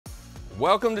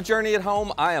Welcome to Journey at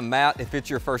Home. I am Matt. If it's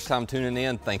your first time tuning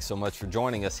in, thanks so much for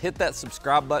joining us. Hit that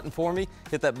subscribe button for me.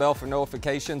 Hit that bell for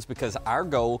notifications because our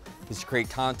goal is to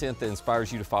create content that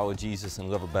inspires you to follow Jesus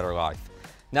and live a better life.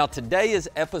 Now, today is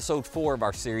episode 4 of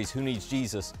our series, Who Needs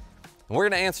Jesus? And we're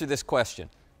going to answer this question.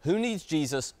 Who needs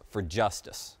Jesus for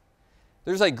justice?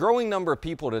 There's a growing number of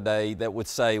people today that would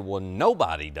say, well,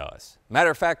 nobody does. Matter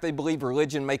of fact, they believe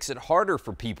religion makes it harder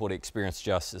for people to experience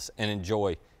justice and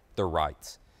enjoy their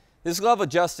rights. This love of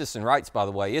justice and rights, by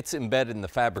the way, it's embedded in the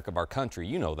fabric of our country.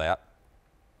 You know that.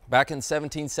 Back in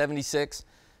 1776,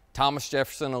 Thomas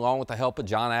Jefferson, along with the help of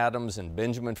John Adams and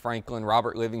Benjamin Franklin,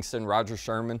 Robert Livingston, Roger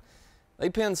Sherman, they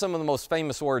penned some of the most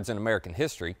famous words in American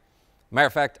history. Matter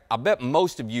of fact, I bet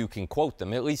most of you can quote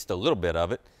them, at least a little bit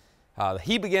of it.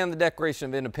 He began the Declaration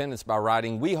of Independence by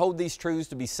writing, "We hold these truths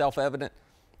to be self-evident,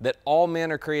 that all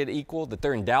men are created equal, that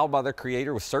they're endowed by their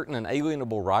Creator with certain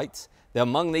inalienable rights, that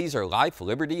among these are life,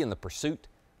 liberty, and the pursuit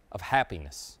of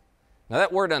happiness." Now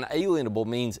that word unalienable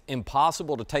means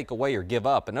impossible to take away or give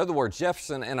up. In other words,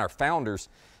 Jefferson and our founders,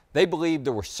 they believed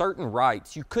there were certain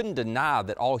rights you couldn't deny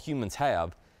that all humans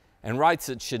have, and rights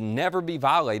that should never be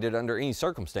violated under any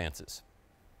circumstances.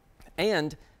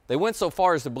 And they went so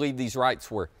far as to believe these rights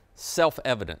were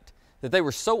self-evident, that they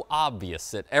were so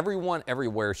obvious that everyone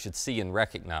everywhere should see and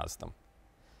recognize them.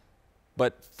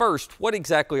 But first, what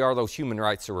exactly are those human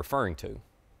rights they're referring to?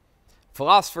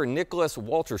 Philosopher Nicholas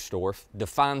Walterstorff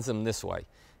defines them this way.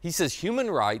 He says, human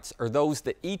rights are those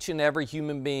that each and every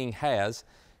human being has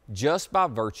just by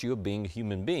virtue of being a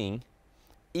human being,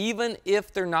 even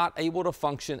if they're not able to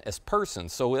function as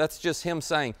persons. So that's just him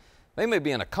saying, they may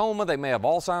be in a coma, they may have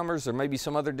Alzheimer's, there may be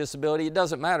some other disability, it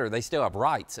doesn't matter, they still have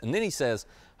rights. And then he says,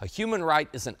 a human right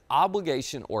is an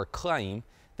obligation or a claim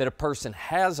that a person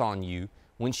has on you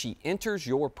when she enters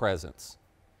your presence.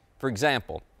 For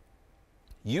example,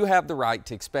 you have the right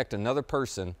to expect another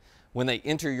person when they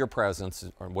enter your presence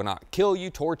or will not kill you,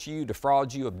 torture you,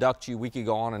 defraud you, abduct you. We could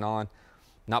go on and on.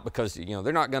 Not because,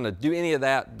 they're not going to do any of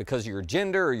that because of your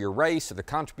gender or your race or the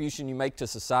contribution you make to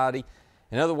society.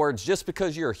 In other words, just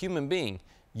because you're a human being,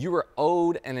 you are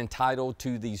owed and entitled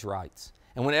to these rights.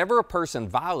 And whenever a person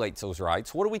violates those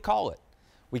rights, what do we call it?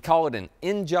 We call it an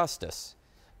injustice,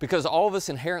 because all of us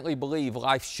inherently believe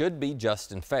life should be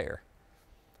just and fair.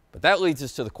 But that leads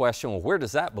us to the question, well, where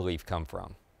does that belief come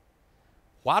from?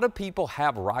 Why do people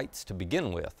have rights to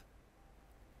begin with?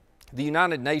 The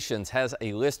United Nations has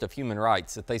a list of human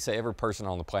rights that they say every person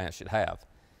on the planet should have,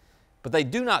 but they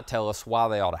do not tell us why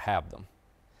they ought to have them.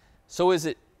 So is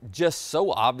it just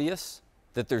so obvious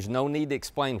that there's no need to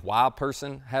explain why a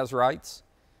person has rights?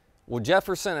 Well,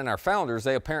 Jefferson and our founders,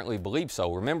 they apparently believed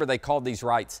so. Remember, they called these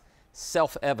rights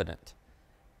self-evident,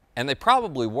 and they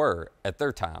probably were at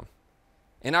their time.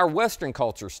 In our Western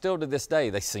culture, still to this day,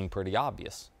 they seem pretty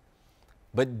obvious.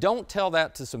 But don't tell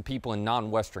that to some people in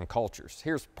non-Western cultures.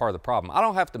 Here's part of the problem. I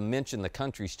don't have to mention the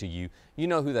countries to you. You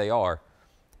know who they are.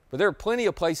 But there are plenty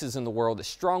of places in the world that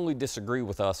strongly disagree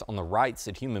with us on the rights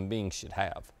that human beings should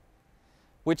have,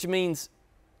 which means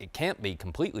it can't be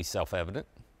completely self-evident.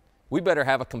 We better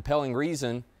have a compelling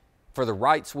reason for the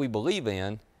rights we believe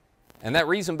in, and that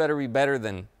reason better be better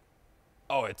than,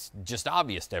 oh, it's just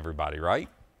obvious to everybody, right?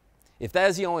 If that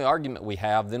is the only argument we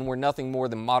have, then we're nothing more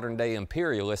than modern-day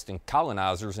imperialists and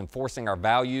colonizers enforcing our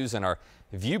values and our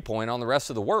viewpoint on the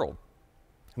rest of the world.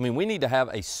 I mean, we need to have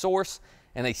a source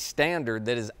and a standard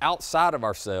that is outside of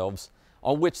ourselves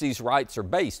on which these rights are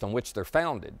based, on which they're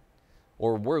founded,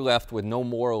 or we're left with no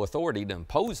moral authority to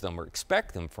impose them or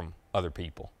expect them from other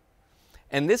people.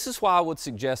 And this is why I would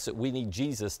suggest that we need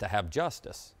Jesus to have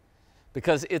justice,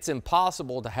 because it's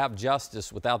impossible to have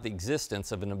justice without the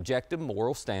existence of an objective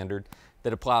moral standard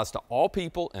that applies to all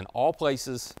people in all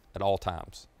places at all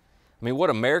times. I mean, what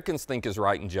Americans think is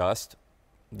right and just,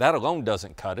 that alone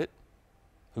doesn't cut it.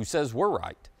 Who says we're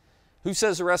right? Who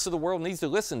says the rest of the world needs to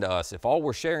listen to us if all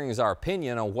we're sharing is our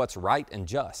opinion on what's right and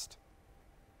just?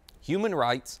 Human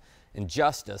rights and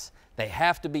justice, they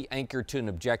have to be anchored to an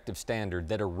objective standard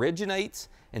that originates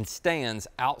and stands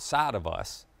outside of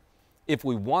us if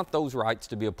we want those rights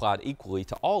to be applied equally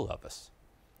to all of us.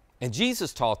 And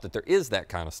Jesus taught that there is that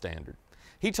kind of standard.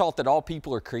 He taught that all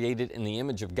people are created in the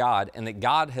image of God and that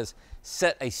God has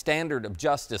set a standard of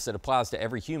justice that applies to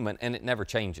every human and it never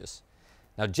changes.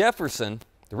 Now Jefferson,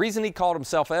 the reason he called him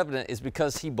self-evident is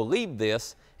because he believed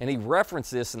this and he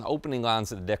referenced this in the opening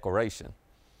lines of the Declaration.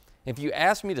 If you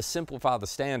ask me to simplify the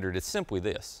standard, it's simply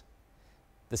this.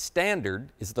 The standard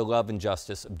is the love and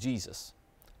justice of Jesus.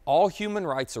 All human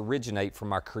rights originate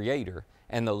from our Creator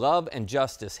and the love and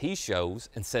justice He shows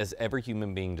and says every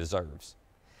human being deserves.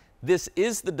 This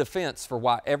is the defense for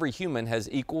why every human has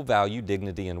equal value,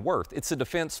 dignity, and worth. It's a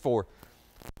defense for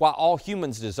why all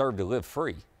humans deserve to live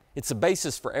free. It's the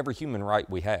basis for every human right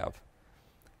we have.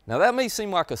 Now that may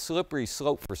seem like a slippery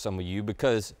slope for some of you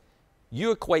because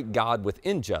you equate God with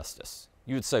injustice.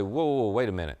 You would say, whoa, whoa, wait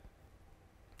a minute.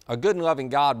 A good and loving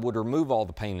God would remove all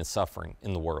the pain and suffering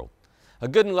in the world. A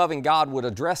good and loving God would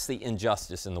address the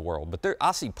injustice in the world. But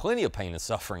I see plenty of pain and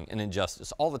suffering and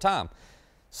injustice all the time.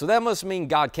 So that must mean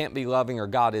God can't be loving or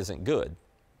God isn't good.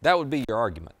 That would be your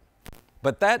argument.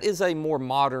 But that is a more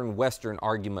modern Western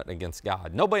argument against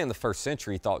God. Nobody in the first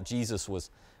century thought Jesus was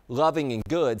loving and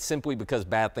good simply because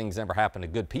bad things never happen to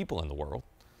good people in the world.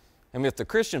 I mean, if the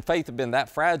Christian faith had been that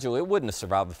fragile, it wouldn't have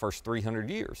survived the first 300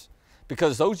 years.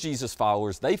 Because those Jesus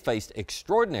followers, they faced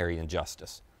extraordinary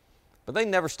injustice. But they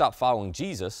never stopped following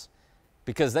Jesus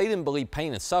because they didn't believe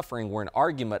pain and suffering were an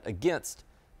argument against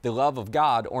the love of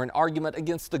God or an argument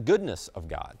against the goodness of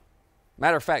God.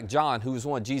 Matter of fact, John, who was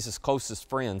one of Jesus' closest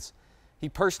friends, he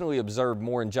personally observed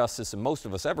more injustice than most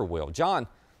of us ever will. John,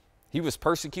 he was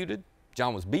persecuted.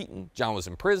 John was beaten. John was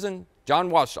in prison. John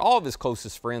watched all of his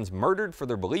closest friends murdered for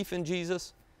their belief in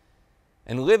Jesus.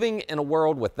 And living in a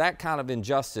world with that kind of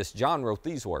injustice, John wrote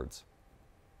these words.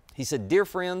 He said, "Dear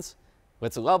friends,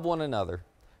 let's love one another,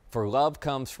 for love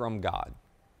comes from God."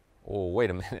 Oh, wait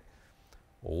a minute.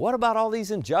 Well, what about all these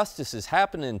injustices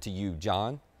happening to you,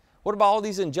 John? What about all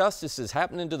these injustices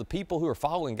happening to the people who are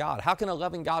following God? How can a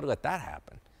loving God let that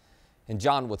happen? And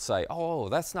John would say, oh,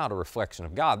 that's not a reflection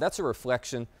of God. That's a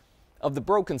reflection of the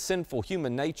broken, sinful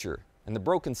human nature and the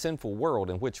broken, sinful world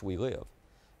in which we live.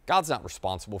 God's not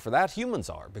responsible for that. Humans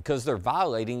are, because they're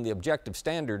violating the objective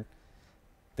standard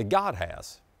that God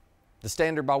has, the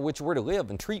standard by which we're to live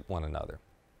and treat one another.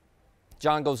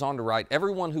 John goes on to write,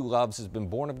 everyone who loves has been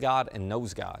born of God and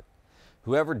knows God.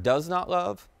 Whoever does not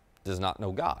love does not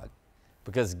know God,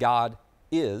 because God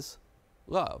is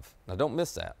love. Now don't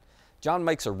miss that. John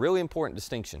makes a really important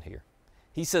distinction here.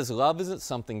 He says love isn't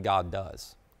something God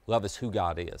does. Love is who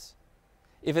God is.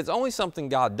 If it's only something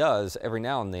God does every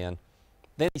now and then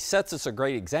he sets us a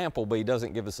great example, but he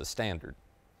doesn't give us a standard.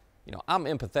 You know, I'm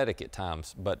empathetic at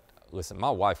times, but listen,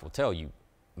 my wife will tell you,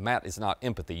 Matt is not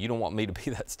empathy. You don't want me to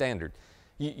be that standard.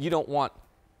 You don't want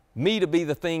me to be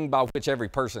the thing by which every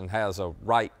person has a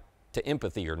right to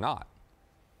empathy or not.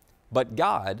 But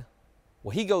God,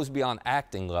 well, he goes beyond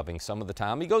acting loving some of the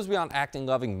time. He goes beyond acting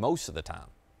loving most of the time.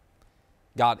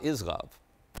 God is love.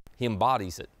 He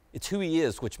embodies it. It's who he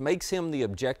is, which makes him the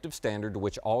objective standard to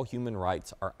which all human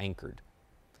rights are anchored.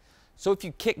 So if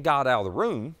you kick God out of the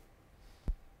room,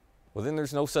 well, then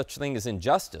there's no such thing as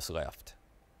injustice left,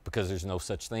 because there's no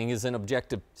such thing as an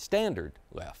objective standard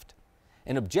left.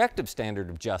 An objective standard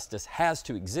of justice has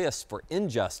to exist for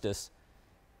injustice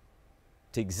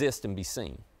to exist and be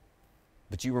seen.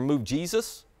 But you remove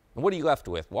Jesus, and what are you left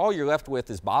with? Well, all you're left with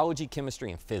is biology,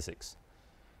 chemistry, and physics.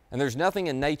 And there's nothing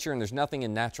in nature and there's nothing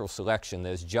in natural selection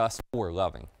that is just or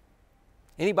loving.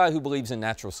 Anybody who believes in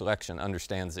natural selection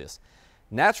understands this.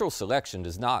 Natural selection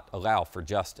does not allow for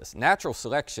justice. Natural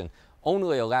selection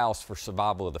only allows for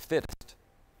survival of the fittest.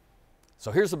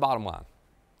 So here's the bottom line.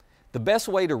 The best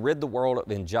way to rid the world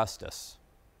of injustice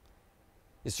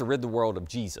is to rid the world of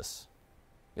Jesus.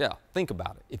 Yeah, think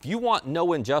about it. If you want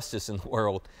no injustice in the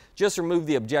world, just remove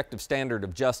the objective standard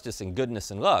of justice and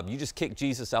goodness and love. You just kick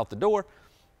Jesus out the door,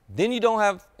 then you don't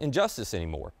have injustice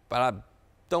anymore. But I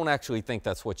don't actually think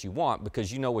that's what you want,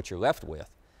 because you know what you're left with.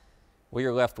 Well,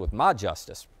 you're left with my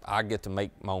justice. I get to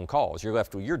make my own calls. You're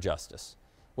left with your justice.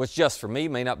 What's just for me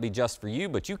may not be just for you,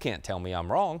 but you can't tell me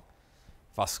I'm wrong.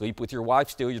 If I sleep with your wife,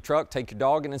 steal your truck, take your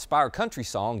dog, and inspire a country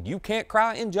song, you can't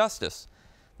cry injustice.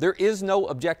 There is no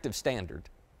objective standard.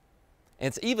 And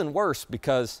it's even worse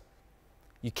because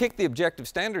you kick the objective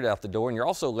standard out the door and you're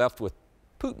also left with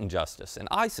Putin justice and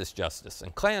ISIS justice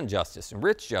and Klan justice and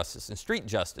rich justice and street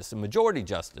justice and majority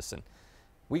justice, and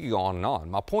we could go on and on.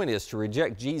 My point is, to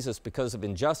reject Jesus because of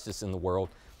injustice in the world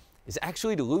is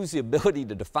actually to lose the ability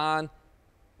to define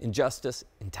injustice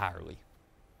entirely.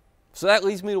 So that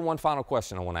leads me to one final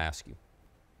question I want to ask you.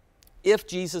 If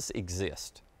Jesus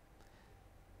exists,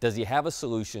 does he have a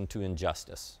solution to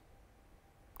injustice?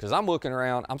 Because I'm looking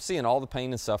around, I'm seeing all the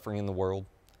pain and suffering in the world.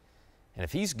 And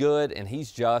if he's good and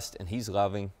he's just and he's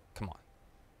loving, come on,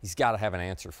 he's got to have an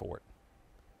answer for it.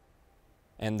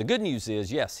 And the good news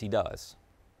is, yes, he does.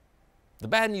 The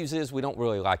bad news is we don't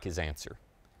really like his answer.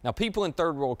 Now, people in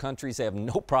third world countries have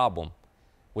no problem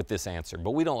with this answer,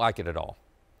 but we don't like it at all.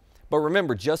 But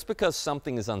remember, just because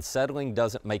something is unsettling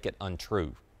doesn't make it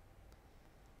untrue.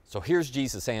 So here's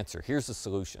Jesus' answer. Here's the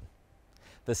solution.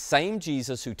 The same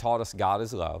Jesus who taught us God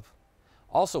is love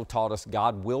also taught us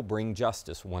God will bring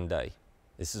justice one day.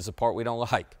 This is the part we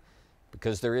don't like,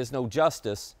 because there is no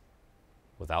justice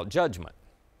without judgment.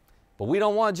 But we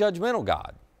don't want a judgmental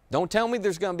God. Don't tell me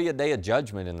there's going to be a day of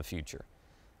judgment in the future.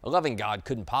 A loving God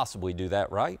couldn't possibly do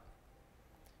that, right?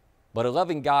 But a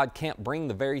loving God can't bring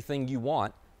the very thing you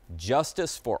want,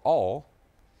 justice for all,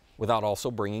 without also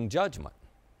bringing judgment.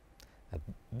 Now,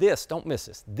 don't miss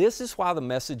this. This is why the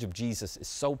message of Jesus is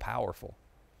so powerful.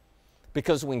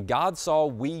 Because when God saw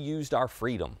we used our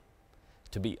freedom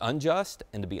to be unjust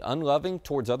and to be unloving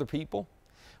towards other people,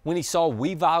 when He saw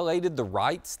we violated the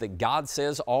rights that God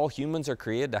says all humans are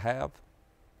created to have,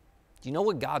 do you know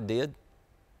what God did?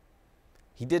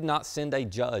 He did not send a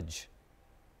judge.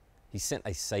 He sent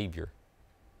a Savior.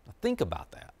 Now think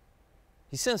about that.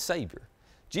 He sent a Savior.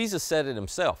 Jesus said it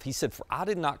Himself. He said, "For I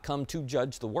did not come to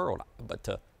judge the world, but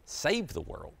to save the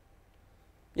world."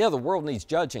 Yeah, the world needs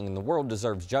judging, and the world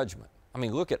deserves judgment. I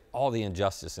mean, look at all the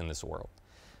injustice in this world.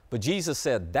 But Jesus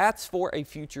said, that's for a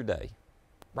future day.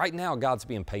 Right now, God's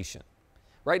being patient.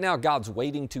 Right now, God's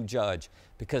waiting to judge,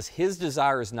 because His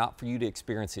desire is not for you to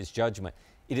experience His judgment.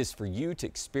 It is for you to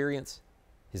experience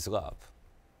His love.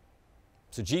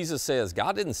 So Jesus says,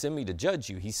 God didn't send me to judge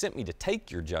you. He sent me to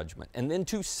take your judgment and then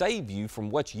to save you from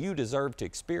what you deserve to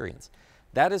experience.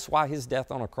 That is why His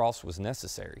death on a cross was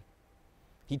necessary.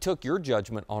 He took your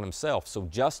judgment on Himself so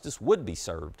justice would be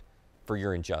served for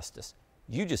your injustice.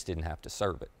 You just didn't have to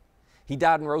serve it. He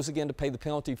died and rose again to pay the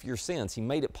penalty for your sins. He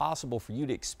made it possible for you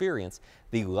to experience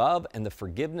the love and the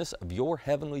forgiveness of your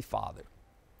Heavenly Father.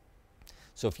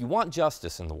 So if you want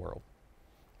justice in the world,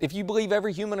 if you believe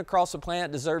every human across the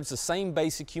planet deserves the same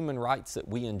basic human rights that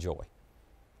we enjoy,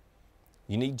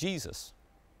 you need Jesus.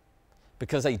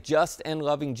 Because a just and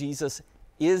loving Jesus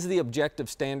is the objective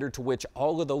standard to which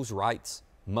all of those rights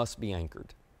must be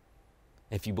anchored.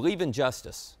 If you believe in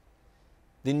justice,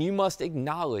 then you must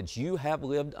acknowledge you have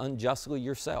lived unjustly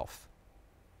yourself.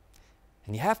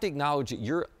 And you have to acknowledge that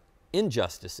your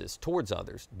injustices towards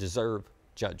others deserve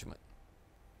judgment.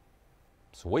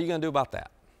 So what are you going to do about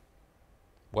that?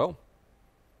 Well,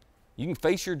 you can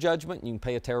face your judgment and you can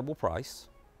pay a terrible price,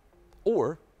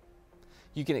 or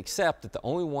you can accept that the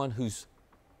only one who's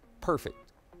perfect,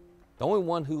 the only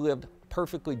one who lived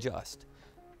perfectly just,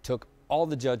 took all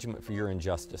the judgment for your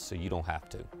injustice so you don't have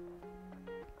to.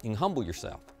 You can humble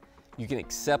yourself. You can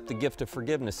accept the gift of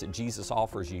forgiveness that Jesus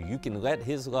offers you. You can let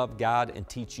His love guide and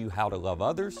teach you how to love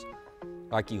others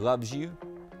like He loves you,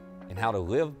 and how to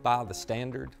live by the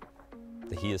standard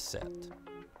that He has set.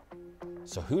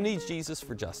 So who needs Jesus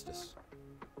for justice?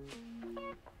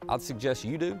 I'd suggest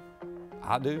you do,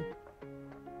 I do,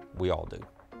 we all do.